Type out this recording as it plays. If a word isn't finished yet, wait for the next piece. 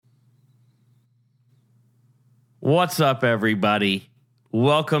What's up, everybody?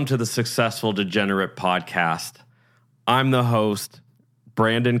 Welcome to the Successful Degenerate Podcast. I'm the host,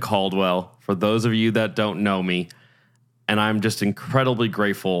 Brandon Caldwell, for those of you that don't know me, and I'm just incredibly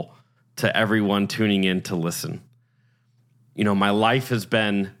grateful to everyone tuning in to listen. You know, my life has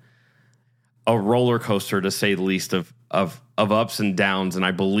been a roller coaster, to say the least, of ups and downs, and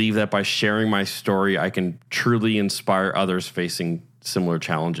I believe that by sharing my story, I can truly inspire others facing similar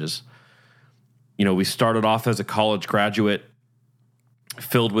challenges. You know, we started off as a college graduate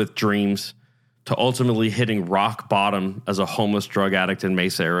filled with dreams to ultimately hitting rock bottom as a homeless drug addict in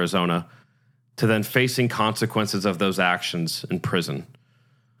Mesa, Arizona, to then facing consequences of those actions in prison.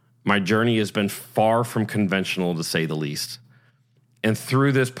 My journey has been far from conventional, to say the least. And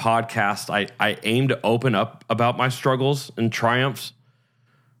through this podcast, I aim to open up about my struggles and triumphs,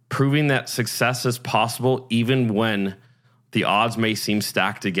 proving that success is possible even when the odds may seem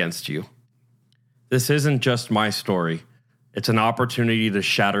stacked against you. This isn't just my story. It's an opportunity to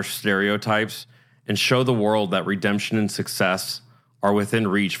shatter stereotypes and show the world that redemption and success are within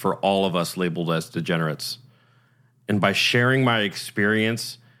reach for all of us labeled as degenerates. And by sharing my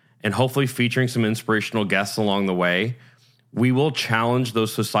experience and hopefully featuring some inspirational guests along the way, we will challenge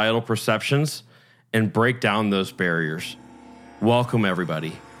those societal perceptions and break down those barriers. Welcome,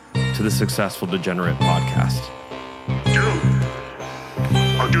 everybody, to the Successful Degenerate Podcast. Do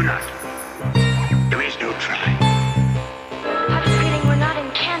or do not. There is no try. I have a feeling we're not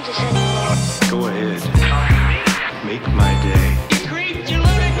in Kansas anymore. Go ahead. Make my day. Decrease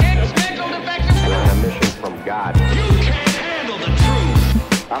genetic mental defective. We're on a mission from God. You can't handle the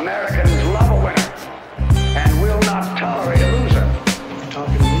truth. Americans love a winner and will not tolerate a loser. You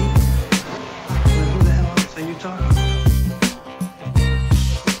talking to me? Well, who the hell else are you talking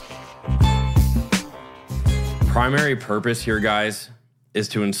to? Primary purpose here, guys, is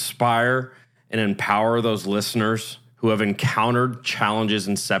to inspire and empower those listeners who have encountered challenges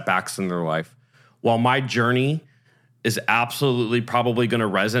and setbacks in their life. While my journey is absolutely probably going to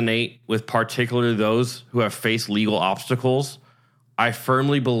resonate with particularly those who have faced legal obstacles, I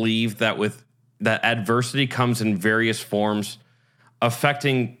firmly believe that adversity comes in various forms,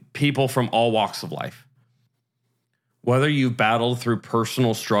 affecting people from all walks of life. Whether you've battled through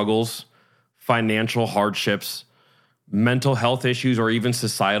personal struggles, financial hardships, mental health issues, or even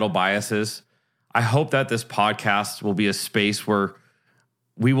societal biases, I hope that this podcast will be a space where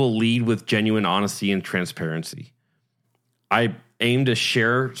we will lead with genuine honesty and transparency. I aim to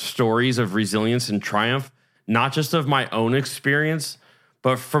share stories of resilience and triumph, not just of my own experience,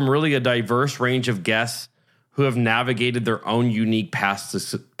 but from really a diverse range of guests who have navigated their own unique path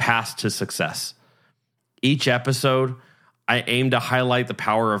to success. Each episode, I aim to highlight the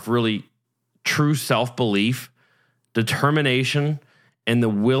power of really true self-belief, determination, and the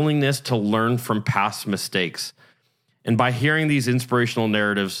willingness to learn from past mistakes. And by hearing these inspirational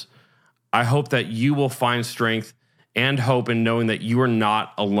narratives, I hope that you will find strength and hope in knowing that you are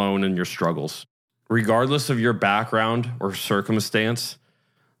not alone in your struggles. Regardless of your background or circumstance,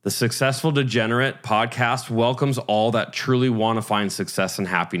 the Successful Degenerate Podcast welcomes all that truly want to find success and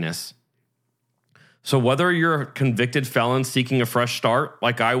happiness. So whether you're a convicted felon seeking a fresh start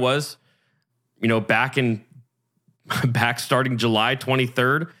like I was, back starting July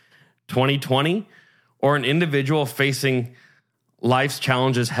 23rd, 2020, or an individual facing life's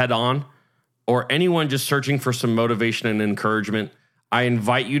challenges head on, or anyone just searching for some motivation and encouragement, I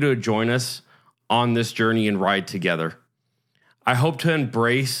invite you to join us on this journey and ride together. I hope to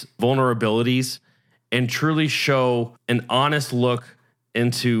embrace vulnerabilities and truly show an honest look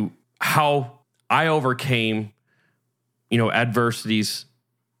into how I overcame, adversities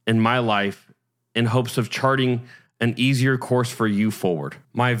in my life in hopes of charting an easier course for you forward.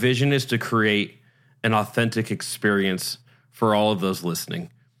 My vision is to create an authentic experience for all of those listening.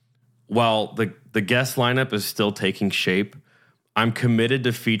 While the guest lineup is still taking shape, I'm committed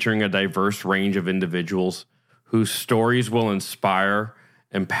to featuring a diverse range of individuals whose stories will inspire,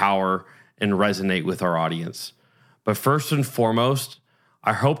 empower, and resonate with our audience. But first and foremost,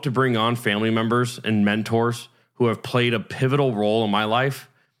 I hope to bring on family members and mentors who have played a pivotal role in my life,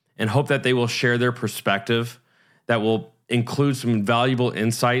 and hope that they will share their perspective that will include some valuable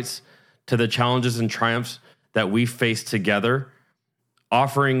insights to the challenges and triumphs that we face together,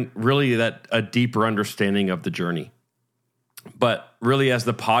 offering really a deeper understanding of the journey. But really, as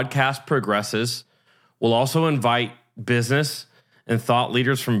the podcast progresses, we'll also invite business and thought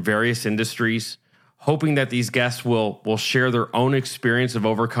leaders from various industries, hoping that these guests will share their own experience of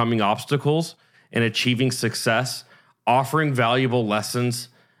overcoming obstacles and achieving success, offering valuable lessons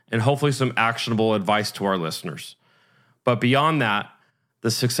and hopefully some actionable advice to our listeners. But beyond that,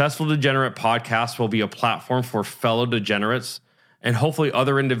 The Successful Degenerate Podcast will be a platform for fellow degenerates and hopefully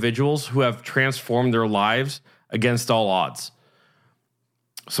other individuals who have transformed their lives against all odds.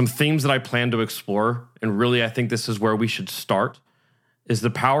 Some themes that I plan to explore, and really I think this is where we should start, is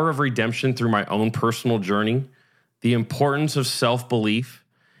the power of redemption through my own personal journey, the importance of self-belief,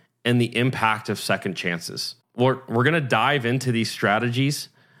 and the impact of second chances. We're going to dive into these strategies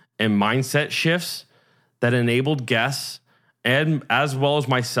and mindset shifts that enabled guests, and as well as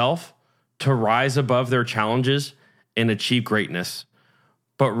myself, to rise above their challenges and achieve greatness.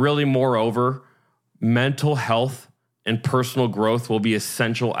 But really, moreover, mental health and personal growth will be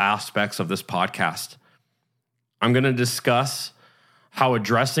essential aspects of this podcast. I'm going to discuss how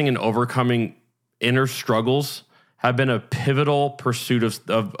addressing and overcoming inner struggles have been a pivotal pursuit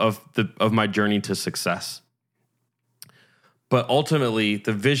of my journey to success. But ultimately,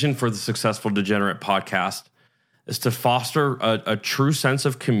 the vision for the Successful Degenerate Podcast is to foster a true sense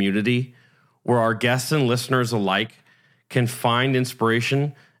of community where our guests and listeners alike can find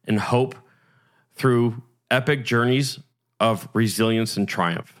inspiration and hope through epic journeys of resilience and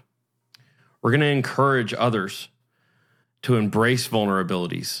triumph. We're going to encourage others to embrace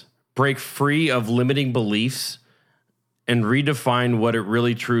vulnerabilities, break free of limiting beliefs, and redefine what it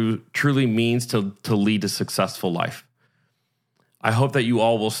really truly means to lead a successful life. I hope that you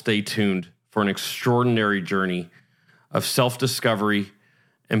all will stay tuned for an extraordinary journey of self-discovery,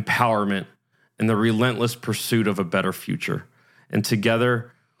 empowerment, and the relentless pursuit of a better future. And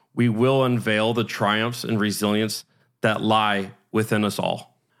together, we will unveil the triumphs and resilience that lie within us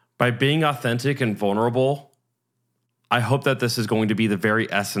all. By being authentic and vulnerable, I hope that this is going to be the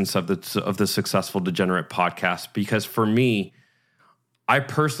very essence of the Successful Degenerate Podcast, because for me, I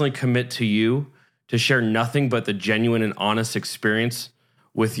personally commit to you to share nothing but the genuine and honest experience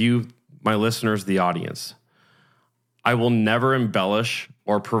with you, my listeners, the audience. I will never embellish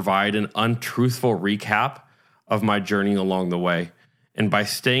or provide an untruthful recap of my journey along the way. And by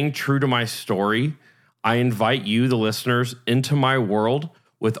staying true to my story, I invite you, the listeners, into my world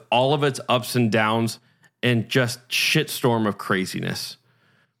with all of its ups and downs and just shitstorm of craziness.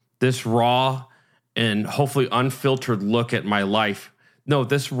 This raw and hopefully unfiltered look at my life. No,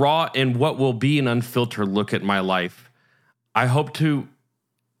 this raw and what will be an unfiltered look at my life. I hope to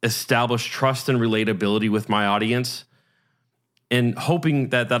establish trust and relatability with my audience, and hoping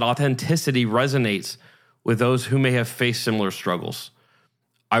that that authenticity resonates with those who may have faced similar struggles.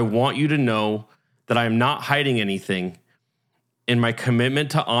 I want you to know that I am not hiding anything, and my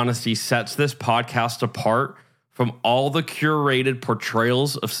commitment to honesty sets this podcast apart from all the curated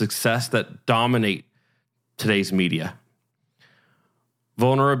portrayals of success that dominate today's media.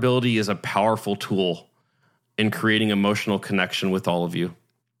 Vulnerability is a powerful tool in creating emotional connection with all of you,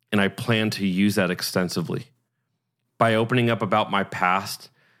 and I plan to use that extensively. By opening up about my past,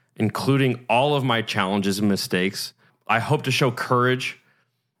 including all of my challenges and mistakes, I hope to show courage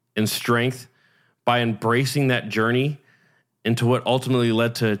and strength by embracing that journey into what ultimately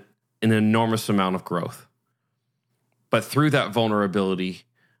led to an enormous amount of growth. But through that vulnerability,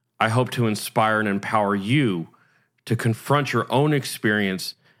 I hope to inspire and empower you to confront your own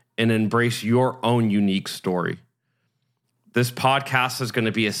experience and embrace your own unique story. This podcast is going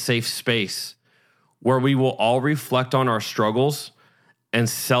to be a safe space where we will all reflect on our struggles and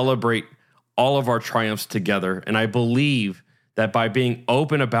celebrate all of our triumphs together. And I believe that by being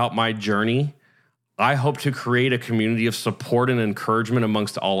open about my journey, I hope to create a community of support and encouragement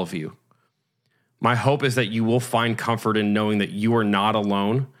amongst all of you. My hope is that you will find comfort in knowing that you are not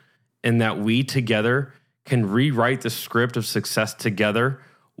alone and that we together can rewrite the script of success together,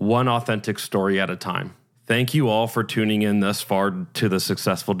 one authentic story at a time. Thank you all for tuning in thus far to the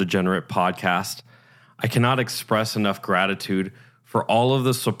Successful Degenerate Podcast. I cannot express enough gratitude for all of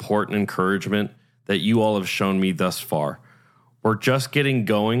the support and encouragement that you all have shown me thus far. We're just getting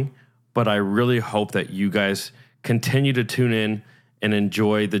going, but I really hope that you guys continue to tune in and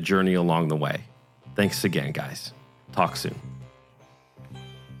enjoy the journey along the way. Thanks again, guys. Talk soon.